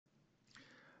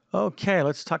Okay,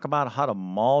 let's talk about how to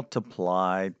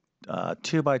multiply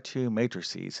 2 by 2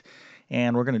 matrices.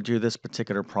 And we're going to do this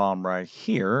particular problem right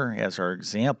here as our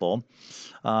example.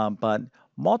 But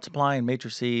multiplying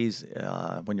matrices,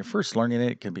 when you're first learning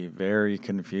it, can be very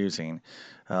confusing.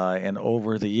 And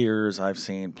over the years, I've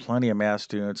seen plenty of math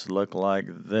students look like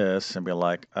this and be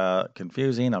like,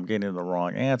 confusing, I'm getting the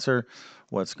wrong answer.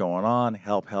 What's going on?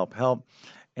 Help, help, help.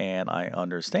 And I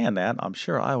understand that. I'm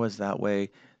sure I was that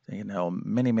way,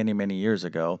 many, many, many years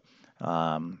ago.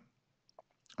 Um,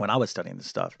 when I was studying this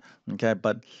stuff. Okay,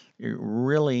 but you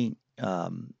really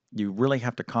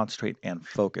have to concentrate and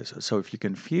focus. So if you're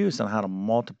confused on how to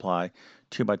multiply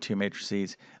 2 by 2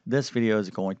 matrices, this video is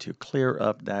going to clear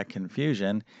up that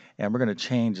confusion, and we're going to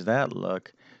change that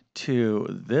look to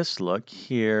this look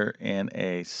here in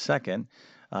a second.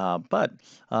 But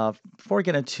before we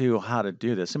get into how to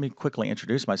do this, let me quickly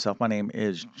introduce myself. My name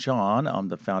is John. I'm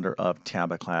the founder of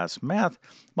TabletClass Math.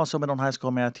 I'm also a middle and high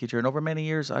school math teacher, and over many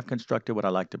years, I've constructed what I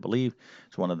like to believe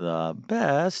is one of the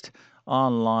best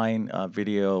online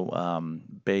video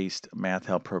based math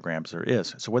help programs there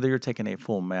is. So whether you're taking a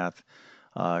full math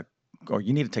uh, or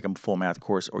you need to take a full math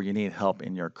course or you need help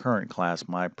in your current class,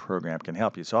 my program can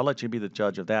help you. So I'll let you be the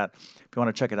judge of that. If you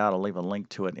want to check it out, I'll leave a link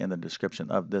to it in the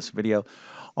description of this video.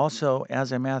 Also,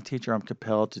 as a math teacher, I'm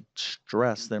compelled to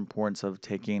stress the importance of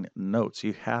taking notes.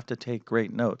 You have to take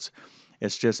great notes.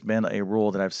 It's just been a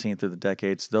rule that I've seen through the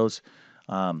decades. Those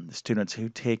students who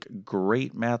take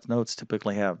great math notes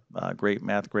typically have great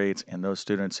math grades, and those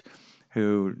students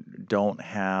who don't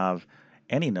have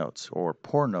any notes or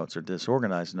poor notes or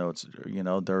disorganized notes,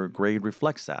 their grade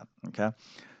reflects that. Okay.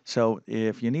 So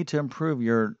if you need to improve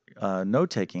your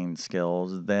note-taking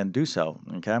skills, then do so.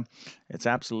 Okay, it's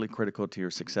absolutely critical to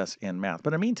your success in math.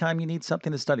 But in the meantime, you need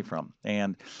something to study from.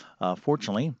 And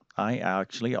fortunately, I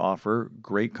actually offer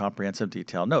great comprehensive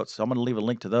detailed notes. So I'm going to leave a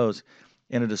link to those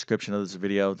in the description of this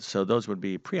video. So those would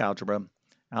be pre-algebra,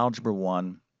 algebra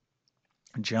 1,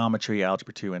 geometry,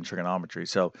 algebra 2, and trigonometry.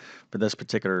 So for this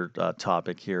particular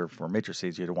topic here for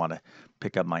matrices, you'd want to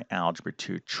pick up my algebra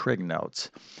 2 trig notes.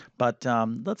 But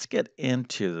let's get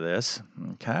into this,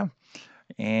 okay?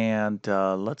 And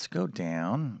let's go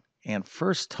down and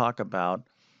first talk about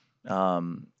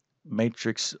um,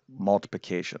 matrix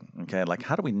multiplication, okay? Like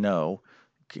how do we know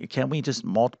can we just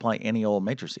multiply any old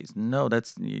matrices? No,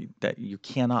 that you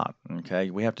cannot. Okay,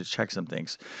 we have to check some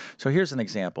things. So here's an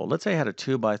example. Let's say I had a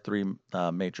 2 by 3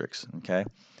 matrix. Okay,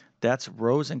 that's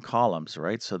rows and columns,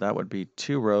 right? So that would be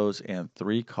 2 rows and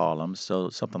 3 columns. So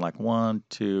something like 1,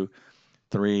 2,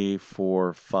 3,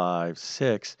 4, 5,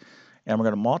 6, and we're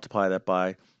going to multiply that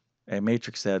by a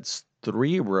matrix that's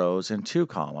 3 rows and 2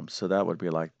 columns. So that would be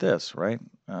like this, right?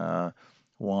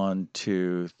 1,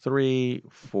 2, 3,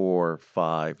 4,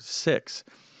 5, 6.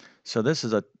 So this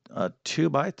is a 2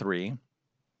 by 3,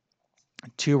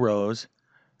 2 rows,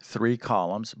 3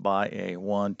 columns by a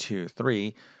 1, 2,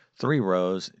 3, 3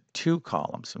 rows, 2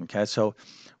 columns. Okay, so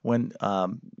when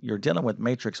you're dealing with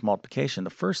matrix multiplication,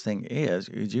 the first thing is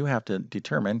you have to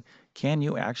determine can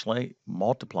you actually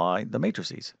multiply the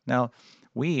matrices. Now,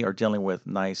 we are dealing with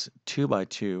nice 2 by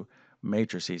 2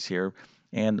 matrices here,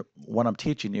 and what I'm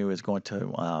teaching you is going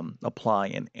to apply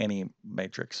in any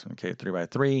matrix. Okay, 3 by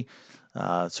 3.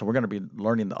 So we're going to be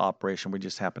learning the operation. We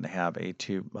just happen to have a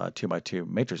 2 by 2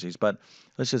 matrices, but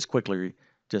let's just quickly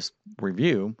just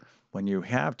review. When you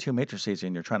have 2 matrices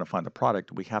and you're trying to find the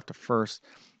product, we have to first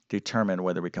determine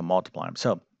whether we can multiply them.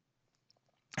 So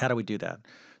how do we do that?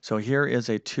 So here is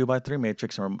a 2 by 3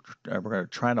 matrix, and we're going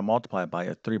to try to multiply it by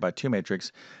a 3 by 2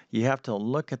 matrix. You have to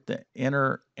look at the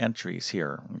inner entries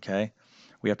here, okay?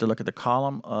 We have to look at the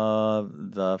column of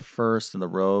the first and the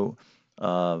row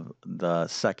of the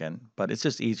second, but it's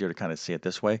just easier to kind of see it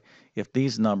this way. If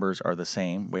these numbers are the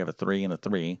same, we have a 3 and a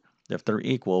 3. If they're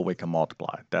equal, we can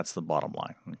multiply. That's the bottom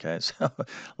line, okay? So a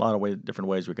lot of different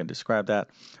ways we can describe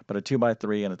that. But a 2 by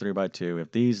 3 and a 3 by 2,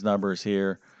 if these numbers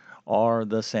here are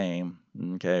the same,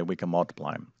 okay, we can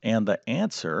multiply them. And the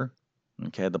answer,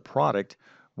 okay, the product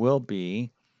will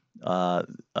be a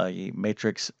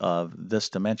matrix of this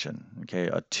dimension, okay,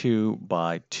 a 2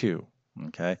 by 2,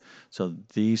 okay. So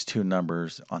these two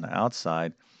numbers on the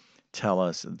outside tell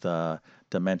us the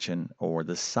dimension or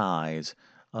the size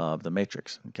of the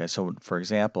matrix, okay. So for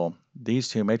example, these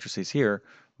two matrices here,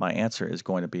 my answer is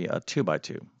going to be a 2 by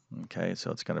 2, okay.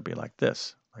 So it's going to be like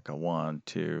this, like a 1,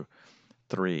 2,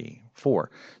 3,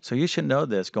 4. So you should know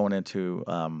this going into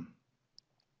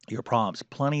your problems.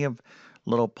 Plenty of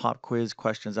little pop quiz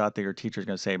questions out there. Your teacher's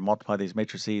going to say, multiply these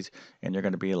matrices, and you're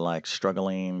going to be like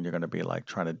struggling. You're going to be like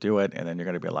trying to do it, and then you're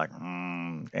going to be like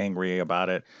angry about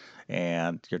it.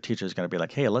 And your teacher's going to be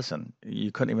like, hey, listen,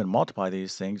 you couldn't even multiply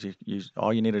these things.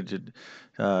 All you needed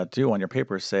to do on your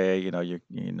paper is say,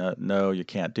 no, you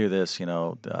can't do this,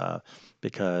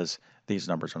 because these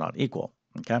numbers are not equal.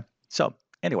 Okay. So,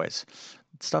 anyways,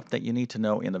 stuff that you need to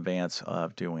know in advance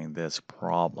of doing this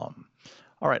problem.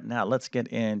 All right, now let's get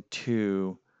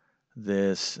into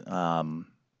this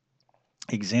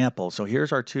example. So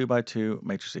here's our 2 by 2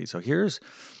 matrices. So here's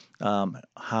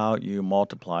how you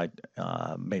multiply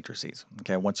matrices.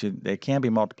 Okay, they can be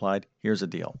multiplied, here's the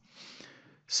deal.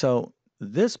 So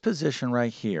this position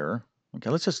right here,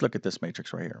 okay, let's just look at this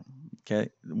matrix right here.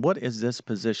 Okay, what is this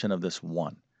position of this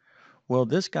 1? Well,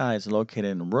 this guy is located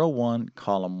in row 1,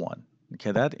 column 1.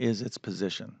 Okay, that is its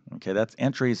position. Okay, that's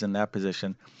entries in that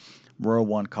position, row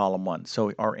 1, column 1.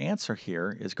 So our answer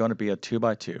here is going to be a 2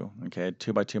 by 2. Okay,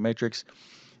 2 by 2 matrix.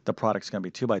 The product's going to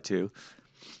be 2 by 2.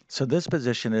 So this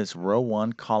position is row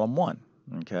 1, column 1.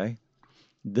 Okay,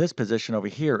 this position over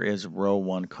here is row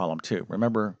 1, column 2.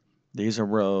 Remember, these are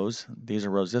rows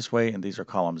this way, and these are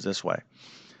columns this way.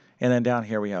 And then down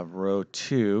here we have row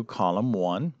 2, column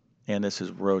 1, and this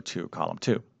is row 2, column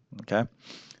 2. Okay,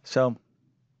 so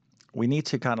we need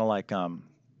to kind of like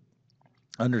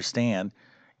understand,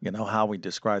 how we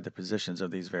describe the positions of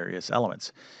these various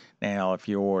elements. Now, if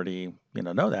you already,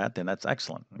 know that, then that's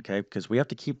excellent, okay? Because we have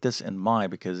to keep this in mind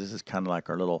because this is kind of like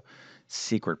our little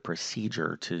secret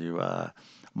procedure to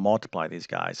multiply these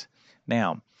guys.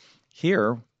 Now,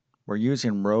 here we're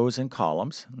using rows and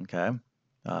columns, okay,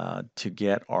 to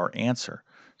get our answer.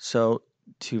 So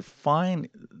to find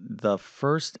the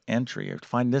first entry, or to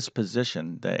find this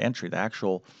position, the entry, the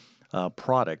actual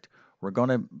product, we're going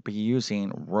to be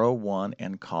using row 1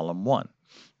 and column 1,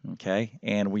 okay?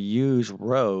 And we use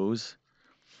rows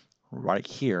right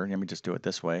here. Let me just do it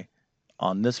this way.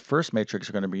 On this first matrix,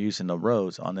 we're going to be using the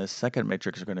rows. On this second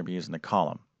matrix, we're going to be using the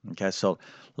column, okay? So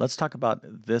let's talk about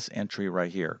this entry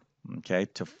right here, okay?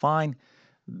 To find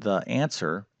the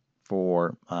answer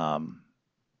for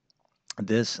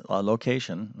this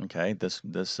location, okay,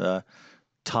 this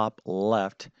top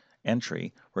left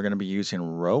entry, we're going to be using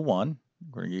row 1.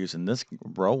 We're using this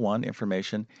row 1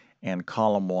 information and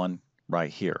column 1 right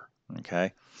here,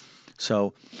 okay?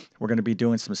 So we're going to be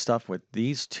doing some stuff with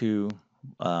these two,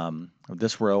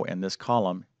 this row and this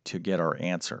column to get our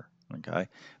answer, okay?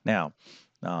 Now,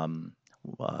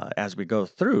 as we go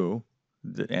through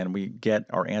and we get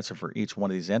our answer for each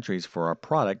one of these entries for our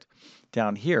product,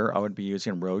 down here I would be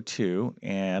using row 2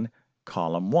 and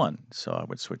column 1. So I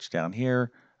would switch down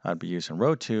here. I'd be using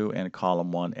row 2 and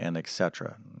column 1 and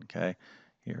etc. Okay,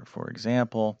 here for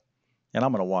example, and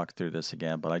I'm going to walk through this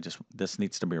again, but this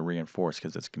needs to be reinforced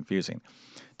because it's confusing.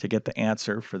 To get the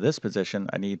answer for this position,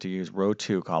 I need to use row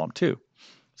 2, column 2.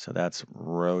 So that's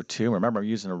row 2. Remember, I'm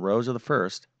using the rows of the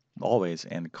first always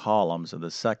and columns of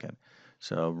the second.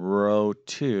 So row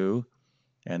 2,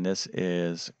 and this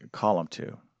is column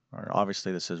 2. All right,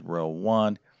 obviously, this is row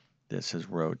 1. This is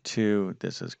row 2,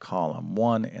 this is column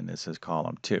 1, and this is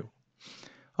column 2.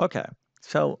 Okay,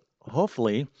 so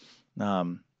hopefully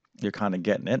you're kind of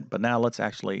getting it, but now let's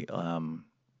actually,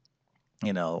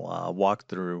 walk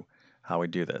through how we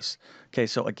do this. Okay,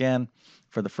 so again,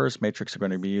 for the first matrix, we're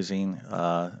going to be using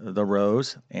the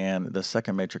rows, and the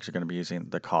second matrix, we're going to be using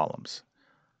the columns.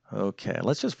 Okay,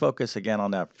 let's just focus again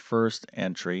on that first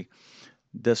entry,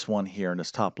 this one here in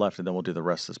this top left, and then we'll do the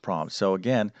rest of this problem. So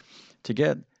again, to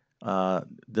get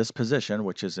this position,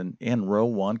 which is in row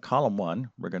 1, column 1,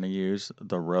 we're going to use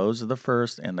the rows of the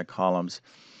first and the columns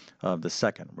of the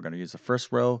second. We're going to use the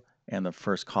first row and the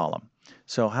first column.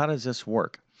 So how does this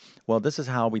work? Well, this is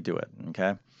how we do it,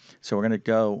 okay? So we're going to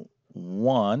go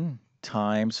 1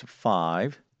 times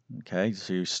 5, okay?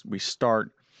 So we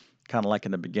start kind of like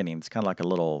in the beginning. It's kind of like a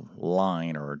little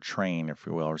line or a train, if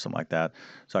you will, or something like that.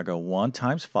 So I go 1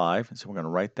 times 5, so we're going to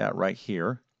write that right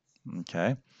here,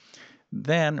 okay?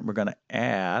 Then we're going to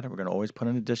add, we're going to always put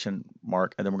an addition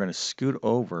mark, and then we're going to scoot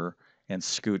over and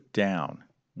scoot down,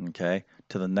 okay,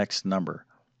 to the next number.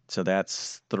 So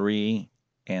that's 3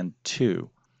 and 2.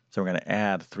 So we're going to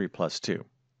add 3 plus 2,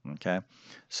 okay?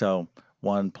 So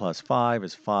 1 plus 5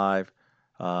 is 5,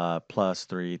 plus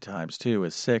 3 times 2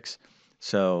 is 6.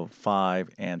 So 5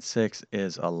 and 6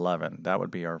 is 11. That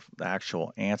would be our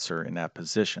actual answer in that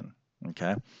position,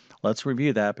 okay? Let's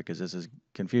review that because this is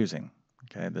confusing.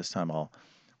 Okay, this time I'll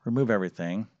remove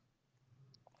everything.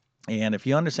 And if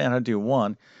you understand how to do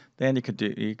 1, then you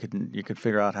could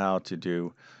figure out how to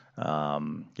do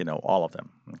all of them.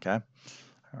 Okay.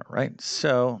 All right.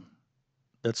 So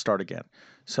let's start again.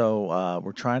 So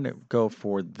we're trying to go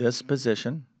for this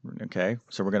position, okay?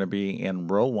 So we're going to be in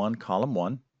row 1, column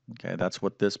 1. Okay, that's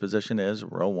what this position is,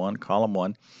 row 1, column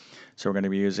 1. So we're going to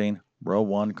be using row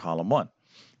 1, column 1.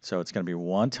 So it's going to be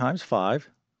 1 times 5.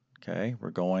 Okay,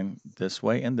 we're going this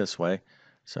way and this way.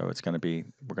 So it's going to be,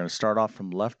 we're going to start off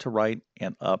from left to right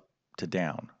and up to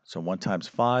down. So 1 times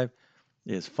 5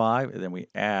 is 5, and then we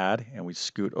add and we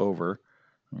scoot over,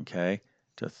 okay,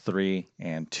 to 3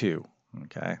 and 2.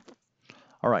 Okay.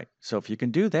 All right, so if you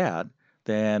can do that,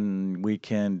 then we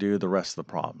can do the rest of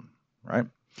the problem, right?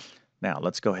 Now,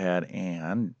 let's go ahead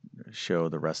and show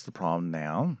the rest of the problem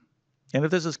now. And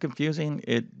if this is confusing,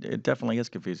 it definitely is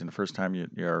confusing the first time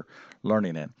you're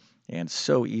learning it, and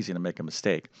so easy to make a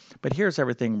mistake. But here's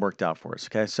everything worked out for us,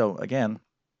 okay? So again,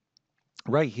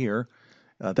 right here,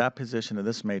 that position of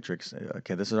this matrix,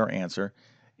 okay, this is our answer,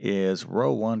 is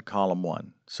row 1, column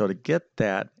 1. So to get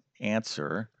that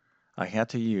answer, I had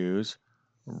to use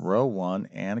row 1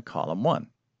 and column 1.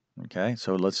 Okay,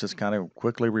 so let's just kind of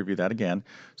quickly review that again.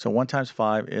 So 1 times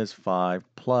 5 is 5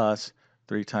 plus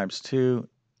 3 times 2,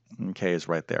 okay, is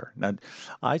right there. Now,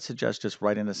 I suggest just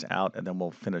writing this out, and then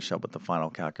we'll finish up with the final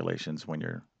calculations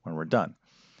when we're done.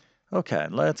 Okay,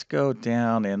 let's go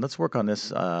down and let's work on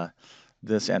this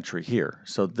entry here.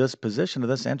 So this position of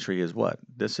this entry is what?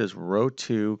 This is row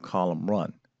 2, column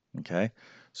 1. Okay,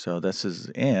 so this is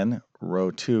in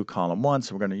row 2, column 1.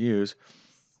 So we're going to use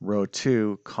row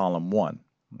 2, column 1.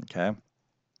 Okay,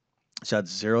 so that's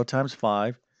 0 times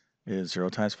 5 is 0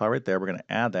 times 5 right there. We're going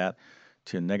to add that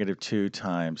to negative 2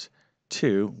 times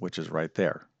 2, which is right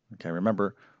there. Okay,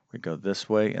 remember, we go this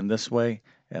way, and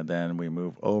then we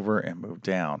move over and move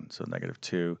down. So negative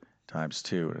 2 times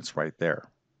 2, and it's right there.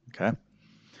 Okay.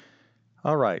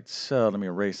 All right, so let me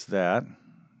erase that.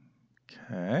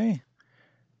 Okay.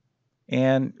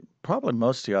 And probably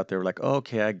most of you out there are like, oh,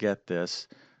 okay, I get this.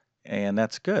 And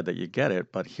that's good that you get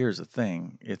it, but here's the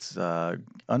thing. It's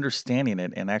understanding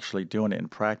it and actually doing it in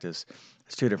practice.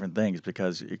 It's two different things,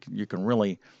 because you can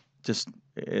really just,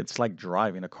 it's like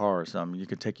driving a car or something. You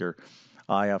could take your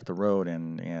eye off the road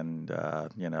and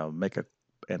make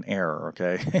an error,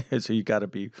 okay? So you got to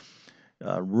be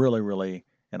really, really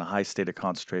in a high state of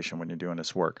concentration when you're doing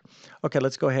this work. Okay,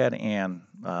 let's go ahead and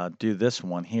do this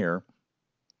one here.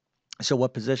 So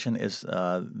what position is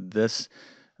this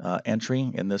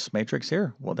entry in this matrix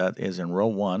here? Well, that is in row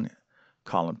 1,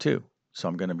 column 2. So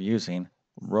I'm going to be using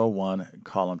row 1,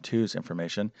 column 2's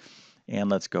information. And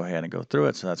let's go ahead and go through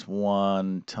it. So that's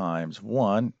 1 times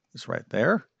 1 is right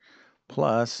there,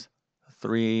 plus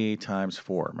 3 times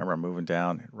 4. Remember, I'm moving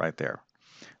down right there.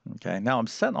 Okay, now I'm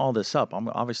setting all this up. I'm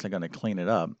obviously going to clean it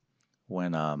up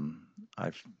when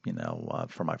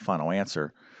for my final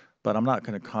answer, but I'm not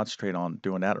going to concentrate on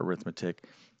doing that arithmetic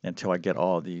until I get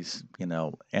all these,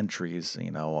 entries,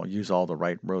 I'll use all the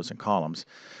right rows and columns.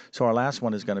 So our last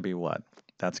one is going to be what?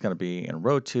 That's going to be in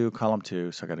row 2, column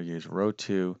 2. So I got to use row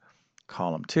 2,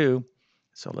 column 2.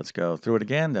 So let's go through it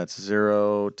again. That's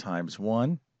 0 times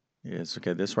 1 is,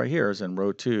 okay, this right here is in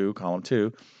row 2, column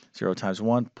 2. 0 times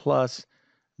 1 plus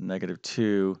negative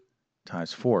 2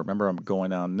 times 4. Remember, I'm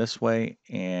going down this way,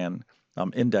 and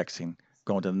I'm indexing,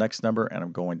 going to the next number, and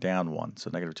I'm going down 1. So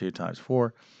negative 2 times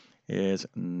 4 is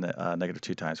negative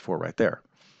 2 times 4 right there.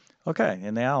 Okay,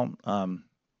 and now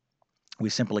we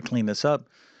simply clean this up.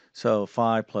 So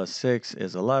 5 plus 6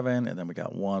 is 11, and then we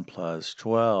got 1 plus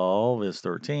 12 is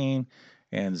 13,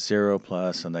 and 0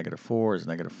 plus a negative 4 is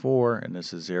negative 4, and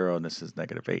this is 0, and this is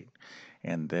negative 8.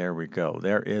 And there we go.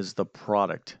 There is the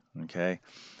product, okay,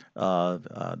 of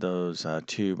those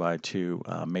 2 by 2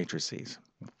 matrices.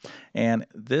 And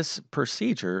this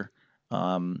procedure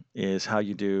is how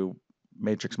you do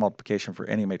matrix multiplication for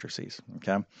any matrices,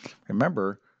 okay?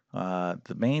 Remember,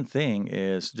 the main thing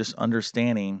is just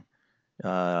understanding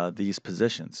these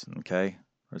positions, okay?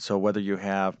 So whether you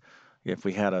have, if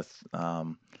we had a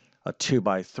 2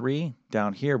 by 3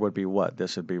 down here would be what?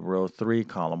 This would be row 3,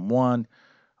 column 1.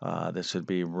 This would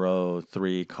be row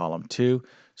 3, column 2.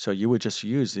 So you would just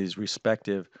use these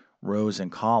respective rows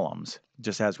and columns,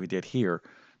 just as we did here,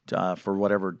 for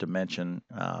whatever dimension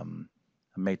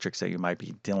matrix that you might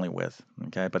be dealing with.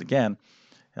 Okay, but again,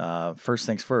 first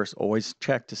things first, always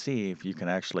check to see if you can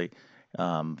actually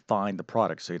find the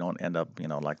product, so you don't end up,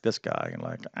 like this guy, and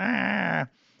like, I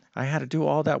had to do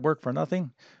all that work for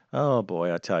nothing. Oh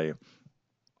boy, I tell you.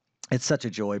 It's such a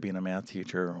joy being a math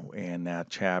teacher in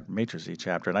that matrices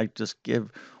chapter. And I just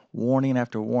give warning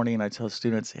after warning. I tell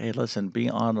students, hey, listen, be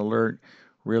on alert,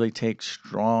 really take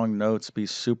strong notes, be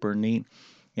super neat.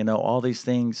 All these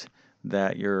things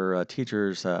that your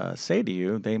teachers say to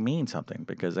you, they mean something,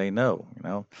 because they know,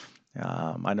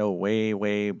 I know way,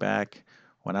 way back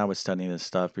when I was studying this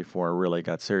stuff before I really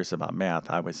got serious about math,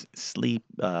 I was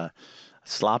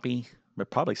sloppy, but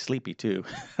probably sleepy too.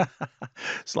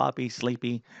 Sloppy,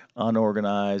 sleepy,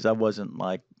 unorganized. I wasn't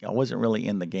really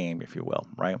in the game, if you will,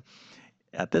 right?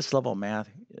 At this level of math,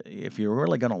 if you're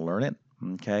really going to learn it,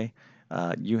 okay,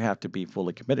 you have to be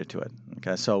fully committed to it.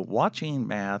 Okay, so watching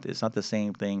math is not the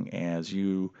same thing as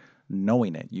you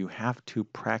knowing it. You have to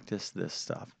practice this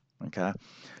stuff. Okay,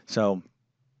 so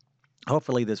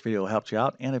hopefully this video helped you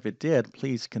out, and if it did,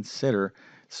 please consider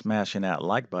smashing that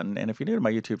like button. And if you're new to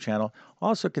my YouTube channel,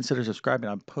 also consider subscribing.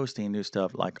 I'm posting new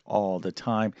stuff like all the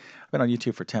time. I've been on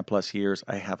YouTube for 10 plus years.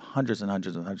 I have hundreds and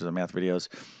hundreds and hundreds of math videos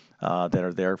that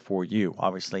are there for you.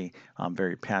 Obviously, I'm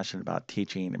very passionate about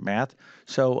teaching math,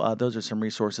 so those are some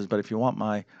resources. But if you want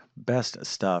my best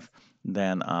stuff,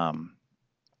 then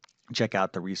check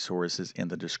out the resources in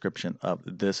the description of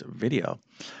this video.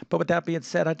 But with that being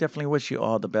said, I definitely wish you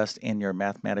all the best in your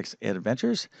mathematics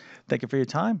adventures. Thank you for your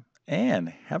time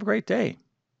and have a great day.